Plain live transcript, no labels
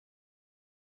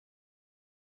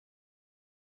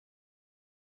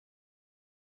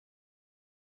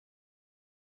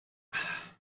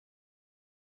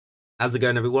How's it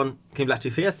going, everyone?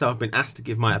 KingBlackToof's here. So I've been asked to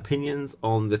give my opinions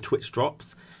on the Twitch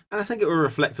drops, and I think it will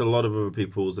reflect a lot of other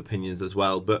people's opinions as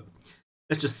well, but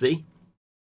let's just see.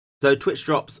 So Twitch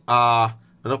drops are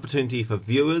an opportunity for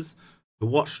viewers to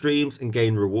watch streams and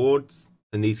gain rewards,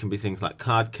 and these can be things like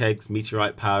card kegs,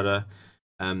 meteorite powder.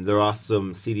 There are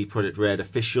some CD Projekt Red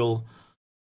official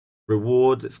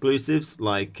rewards exclusives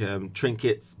like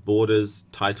trinkets, borders,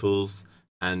 titles,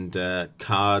 and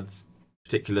cards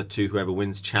particular to whoever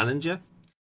wins Challenger.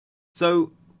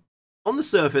 So on the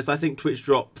surface, I think Twitch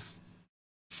drops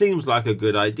seems like a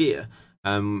good idea.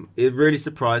 It really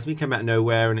surprised me, came out of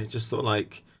nowhere, and it just sort of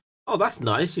like, oh, that's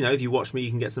nice, you know, if you watch me you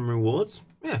can get some rewards.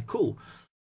 Yeah, cool.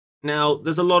 Now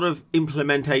there's a lot of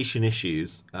implementation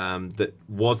issues that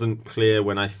wasn't clear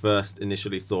when I first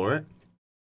initially saw it,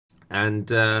 and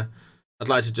I'd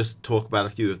like to just talk about a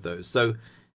few of those. So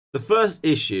the first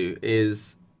issue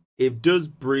is it does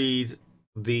breed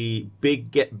the big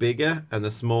get bigger and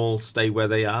the small stay where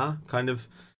they are kind of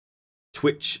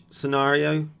Twitch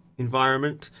scenario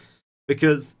environment,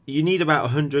 because you need about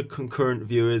 100 concurrent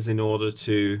viewers in order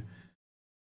to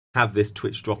have this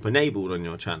Twitch drop enabled on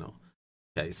your channel.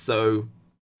 Okay, so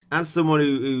as someone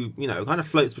who you know, kind of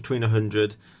floats between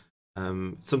 100,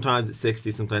 sometimes it's 60,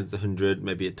 sometimes it's 100,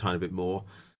 maybe a tiny bit more.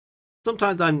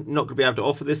 Sometimes I'm not going to be able to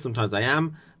offer this, sometimes I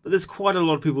am, but there's quite a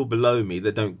lot of people below me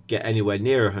that don't get anywhere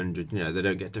near 100, you know, they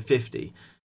don't get to 50.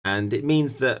 And it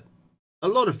means that a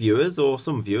lot of viewers, or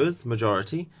some viewers,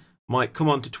 majority, might come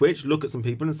onto Twitch, look at some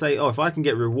people and say, oh, if I can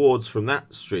get rewards from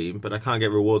that stream, but I can't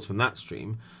get rewards from that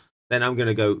stream, then I'm going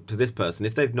to go to this person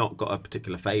if they've not got a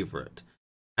particular favourite.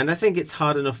 And I think it's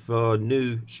hard enough for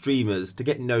new streamers to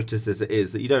get noticed as it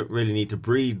is, that you don't really need to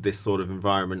breed this sort of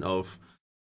environment of,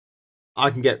 I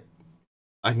can get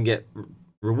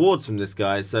rewards from this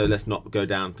guy, so let's not go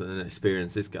down to and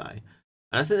experience this guy.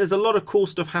 And I think there's a lot of cool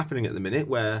stuff happening at the minute,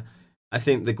 where I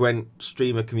think the Gwent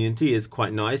streamer community is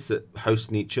quite nice at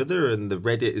hosting each other, and the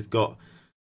Reddit has got,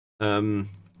 you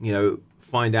know,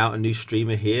 find out a new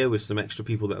streamer here with some extra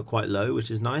people that are quite low,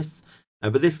 which is nice.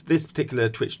 But this particular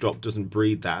Twitch drop doesn't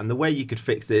breed that, and the way you could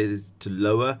fix it is to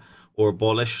lower or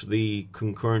abolish the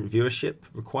concurrent viewership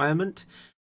requirement.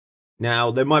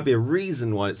 Now, there might be a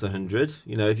reason why it's 100.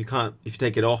 You know, if you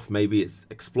take it off, maybe it's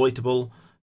exploitable.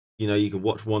 You know, you can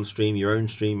watch one stream, your own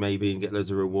stream maybe, and get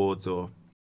loads of rewards. Or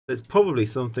there's probably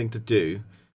something to do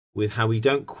with how we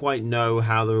don't quite know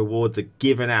how the rewards are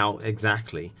given out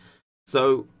exactly.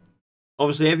 So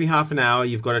obviously every half an hour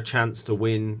you've got a chance to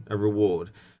win a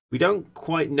reward. We don't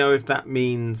quite know if that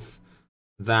means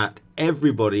that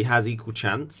everybody has equal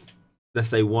chance, let's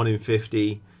say 1 in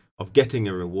 50, of getting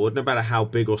a reward, no matter how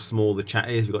big or small the chat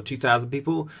is. You've got 2,000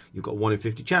 people, you've got 1 in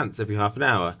 50 chance every half an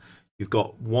hour. You've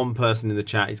got one person in the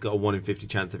chat, he's got a 1 in 50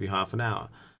 chance every half an hour.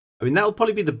 I mean, that'll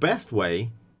probably be the best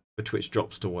way for Twitch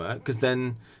drops to work, because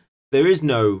then there is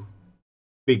no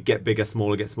big get bigger,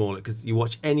 smaller get smaller, because you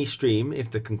watch any stream if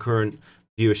the concurrent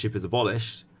viewership is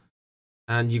abolished,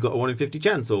 and you got a 1 in 50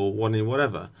 chance, or 1 in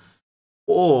whatever.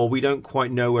 Or we don't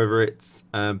quite know whether it's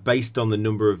based on the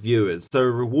number of viewers. So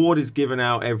a reward is given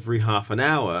out every half an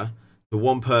hour to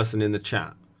one person in the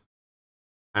chat,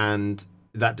 and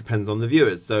that depends on the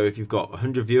viewers. So if you've got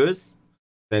 100 viewers,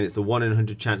 then it's a 1 in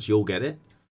 100 chance you'll get it.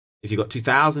 If you've got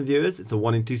 2,000 viewers, it's a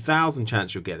 1 in 2,000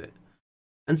 chance you'll get it.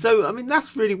 And so, I mean,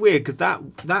 that's really weird, because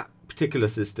that particular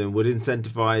system would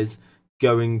incentivize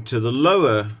going to the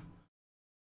lower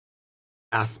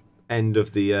end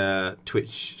of the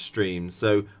Twitch stream.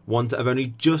 So ones that have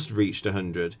only just reached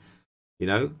 100, you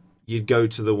know, you'd go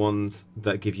to the ones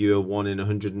that give you a 1 in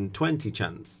 120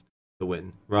 chance to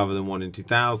win, rather than 1 in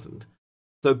 2,000.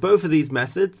 So both of these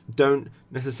methods don't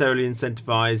necessarily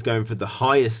incentivize going for the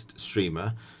highest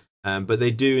streamer, but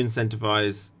they do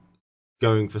incentivize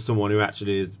going for someone who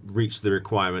actually has reached the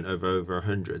requirement of over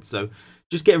 100. So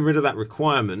just getting rid of that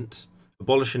requirement,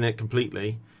 abolishing it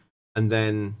completely, and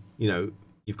then, you know,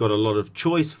 you've got a lot of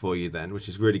choice for you then, which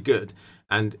is really good.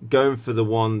 And going for the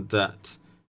one that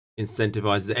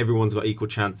incentivizes everyone's got equal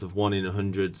chance of 1 in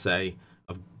 100, say,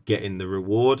 of getting the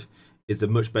reward, is a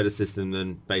much better system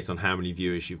than based on how many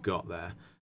viewers you've got there.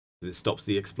 It stops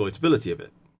the exploitability of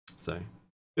it. So,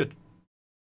 good.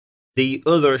 The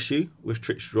other issue with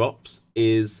Twitch drops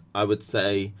is, I would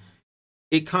say,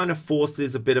 it kind of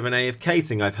forces a bit of an AFK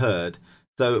thing, I've heard.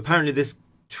 So apparently this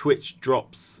Twitch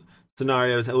drops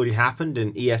scenario has already happened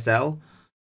in ESL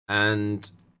and,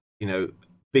 you know,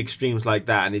 big streams like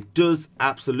that, and it does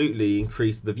absolutely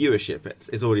increase the viewership.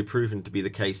 It's already proven to be the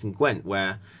case in Gwent,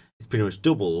 where it's pretty much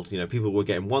doubled. You know, people were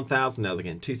getting 1,000, now they're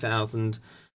getting 2,000.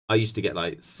 I used to get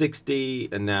like 60,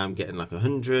 and now I'm getting like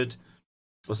 100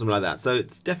 or something like that. So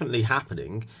it's definitely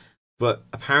happening. But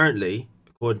apparently,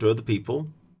 according to other people,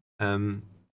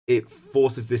 it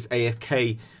forces this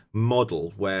AFK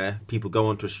model where people go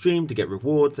onto a stream to get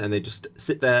rewards and they just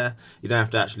sit there. You don't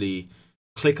have to actually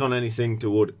click on anything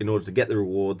in order to get the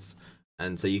rewards,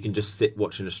 and so you can just sit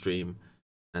watching a stream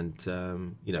and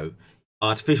you know,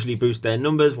 artificially boost their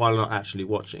numbers while not actually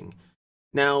watching.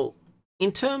 Now,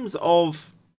 in terms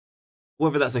of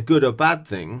whether that's a good or bad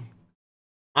thing,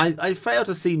 I fail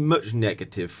to see much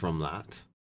negative from that,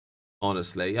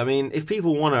 honestly. I mean, if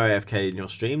people want to AFK in your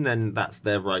stream, then that's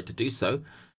their right to do so.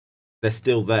 They're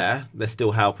still there. They're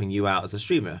still helping you out as a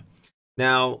streamer.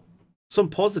 Now, some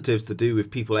positives to do with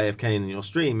people AFKing in your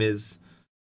stream is,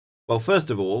 well,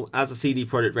 first of all, as a CD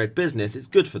Projekt Red business, it's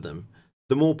good for them.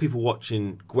 The more people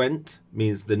watching Gwent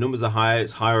means the numbers are higher.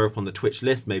 It's higher up on the Twitch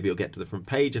list. Maybe it'll get to the front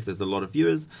page if there's a lot of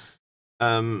viewers.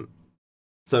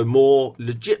 So more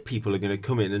legit people are going to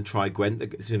come in and try Gwent.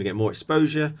 It's going to get more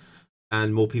exposure,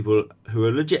 and more people who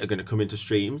are legit are going to come into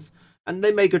streams. And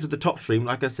they may go to the top stream,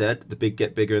 like I said, the big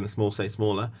get bigger and the small stay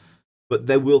smaller, but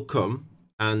they will come.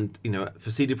 And, you know,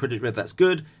 for CD Projekt Red, that's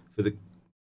good. For the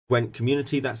Gwent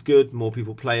community, that's good. More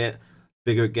people play it,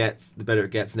 bigger it gets, the better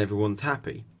it gets, and everyone's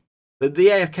happy. But the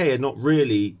AFK are not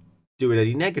really doing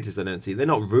any negatives, I don't see. They're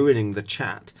not ruining the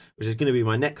chat, which is going to be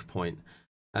my next point.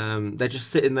 They're just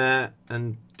sitting there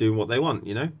and doing what they want,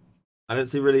 you know? I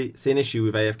don't really see an issue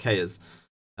with AFKers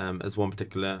as one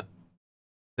particular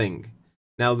thing.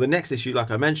 Now, the next issue, like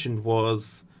I mentioned,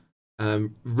 was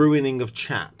ruining of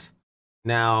chat.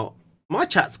 Now, my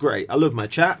chat's great. I love my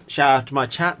chat. Shout out to my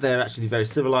chat. They're actually very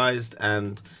civilized.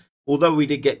 And although we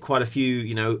did get quite a few,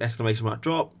 you know, exclamation mark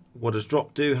drop, what does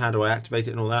drop do? How do I activate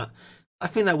it and all that? I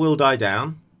think that will die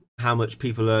down. How much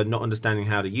people are not understanding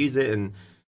how to use it and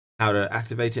how to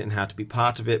activate it and how to be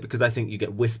part of it. Because I think you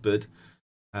get whispered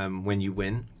when you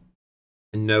win.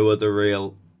 And no other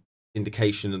real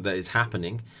indication that is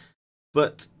happening.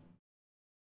 But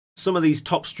some of these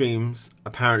top streams,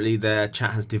 apparently their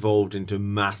chat has devolved into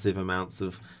massive amounts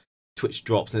of Twitch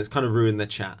drops, and it's kind of ruined their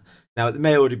chat. Now, it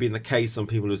may already been the case on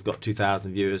people who's got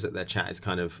 2,000 viewers that their chat is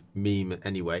kind of meme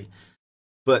anyway.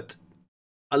 But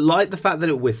I like the fact that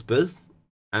it whispers,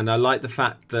 and I like the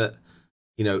fact that,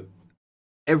 you know,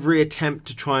 every attempt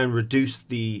to try and reduce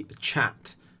the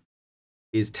chat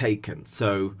is taken.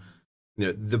 So, you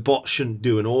know, the bot shouldn't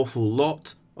do an awful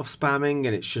lot of spamming,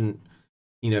 and it shouldn't,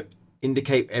 you know,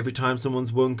 indicate every time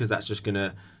someone's won, because that's just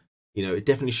gonna, you know, it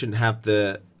definitely shouldn't have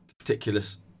the particular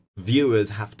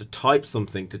viewers have to type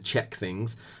something to check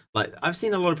things. Like, I've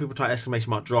seen a lot of people type exclamation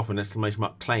mark drop and exclamation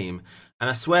mark claim, and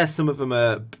I swear some of them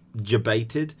are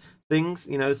baited things.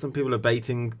 You know, some people are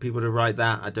baiting people to write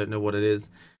that. I don't know what it is,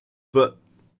 but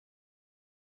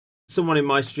someone in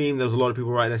my stream, there was a lot of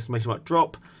people writing exclamation mark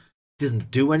drop. It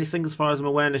doesn't do anything as far as I'm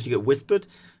aware unless you get whispered.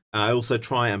 I also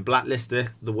try and blacklist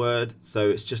the word, so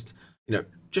it's just, you know,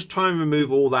 just try and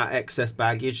remove all that excess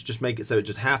baggage. Just make it so it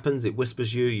just happens. It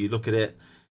whispers you. You look at it.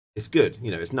 It's good.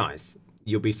 You know, it's nice.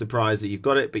 You'll be surprised that you've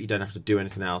got it, but you don't have to do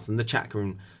anything else. And the chat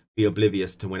can be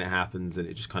oblivious to when it happens, and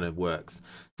it just kind of works.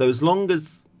 So as long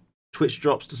as Twitch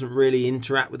drops doesn't really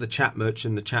interact with the chat much,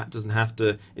 and the chat doesn't have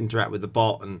to interact with the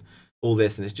bot and all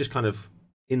this, and it's just kind of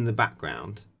in the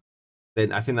background,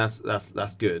 then I think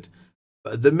that's good.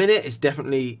 But at the minute, it's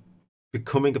definitely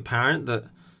becoming apparent that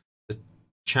the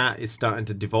chat is starting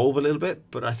to devolve a little bit,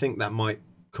 but I think that might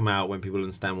come out when people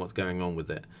understand what's going on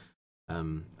with it.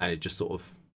 And it just sort of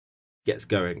gets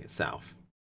going itself.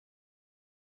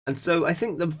 And so I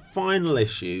think the final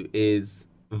issue is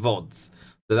VODs.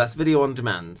 So that's video on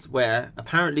demand, where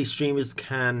apparently streamers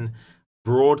can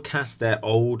broadcast their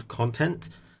old content.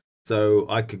 So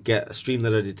I could get a stream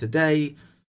that I did today,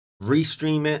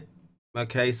 restream it.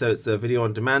 Okay, so it's a video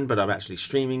on demand, but I'm actually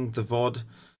streaming the VOD,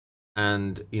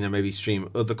 and, you know, maybe stream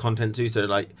other content too. So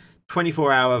like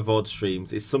 24-hour VOD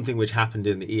streams is something which happened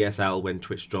in the ESL when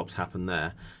Twitch drops happened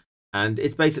there. And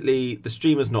it's basically the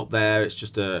streamer's not there. It's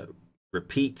just a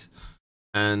repeat,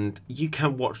 and you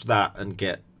can watch that and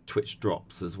get Twitch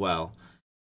drops as well.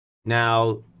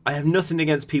 Now, I have nothing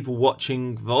against people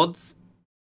watching VODs,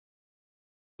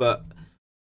 but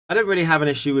I don't really have an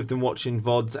issue with them watching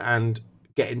VODs and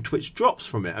getting Twitch drops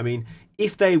from it. I mean,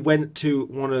 if they went to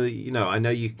one of the, you know, I know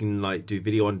you can like do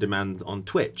video on demand on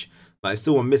Twitch. Like, if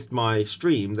someone missed my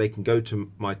stream, they can go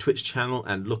to my Twitch channel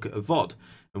and look at a VOD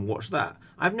and watch that.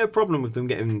 I have no problem with them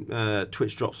getting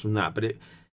Twitch drops from that, but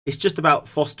it's just about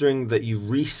fostering that you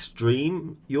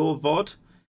restream your VOD,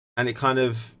 and it kind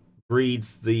of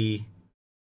breeds the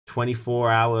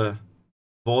 24-hour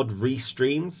VOD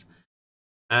restreams,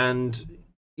 and,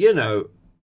 you know,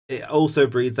 it also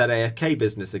breeds that AFK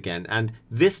business again. And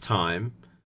this time,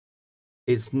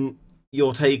 it's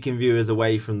you're taking viewers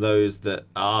away from those that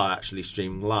are actually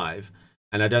streaming live,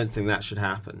 and I don't think that should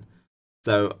happen.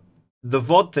 So the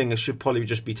VOD thing should probably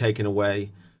just be taken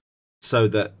away so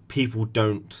that people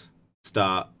don't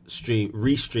start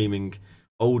restreaming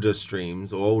older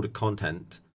streams or older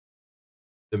content,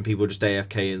 and people just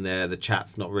AFK in there, the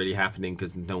chat's not really happening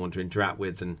because there's no one to interact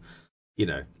with, and you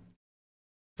know.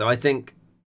 So I think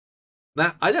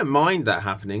that I don't mind that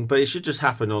happening, but it should just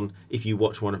happen on, if you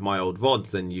watch one of my old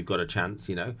VODs, then you've got a chance,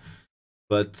 you know.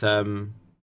 But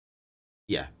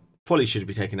yeah, probably should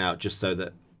be taken out just so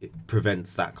that it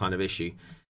prevents that kind of issue.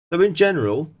 So in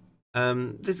general,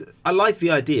 I like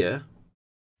the idea.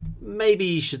 Maybe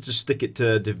you should just stick it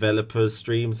to developers'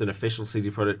 streams and official CD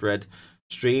Projekt Red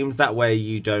streams. That way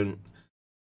you don't,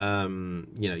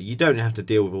 you know, you don't have to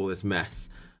deal with all this mess.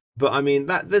 But I mean,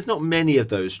 there's not many of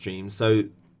those streams, so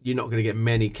you're not going to get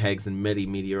many kegs and many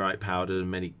meteorite powder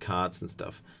and many cards and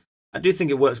stuff. I do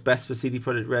think it works best for CD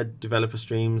Projekt Red developer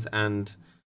streams and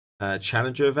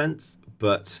challenger events,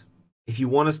 but if you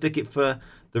want to stick it for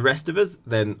the rest of us,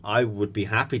 then I would be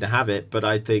happy to have it. But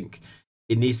I think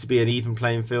it needs to be an even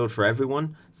playing field for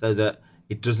everyone so that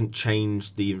it doesn't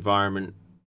change the environment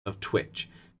of Twitch,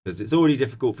 because it's already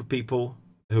difficult for people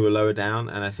who are lower down,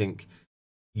 and I think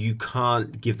you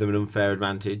can't give them an unfair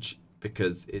advantage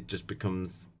because it just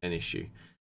becomes an issue.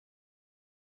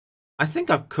 I think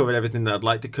I've covered everything that I'd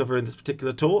like to cover in this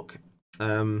particular talk.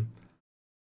 Yeah,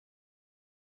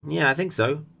 I think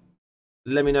so.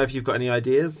 Let me know if you've got any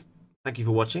ideas. Thank you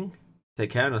for watching.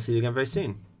 Take care, and I'll see you again very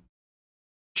soon.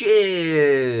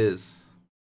 Cheers!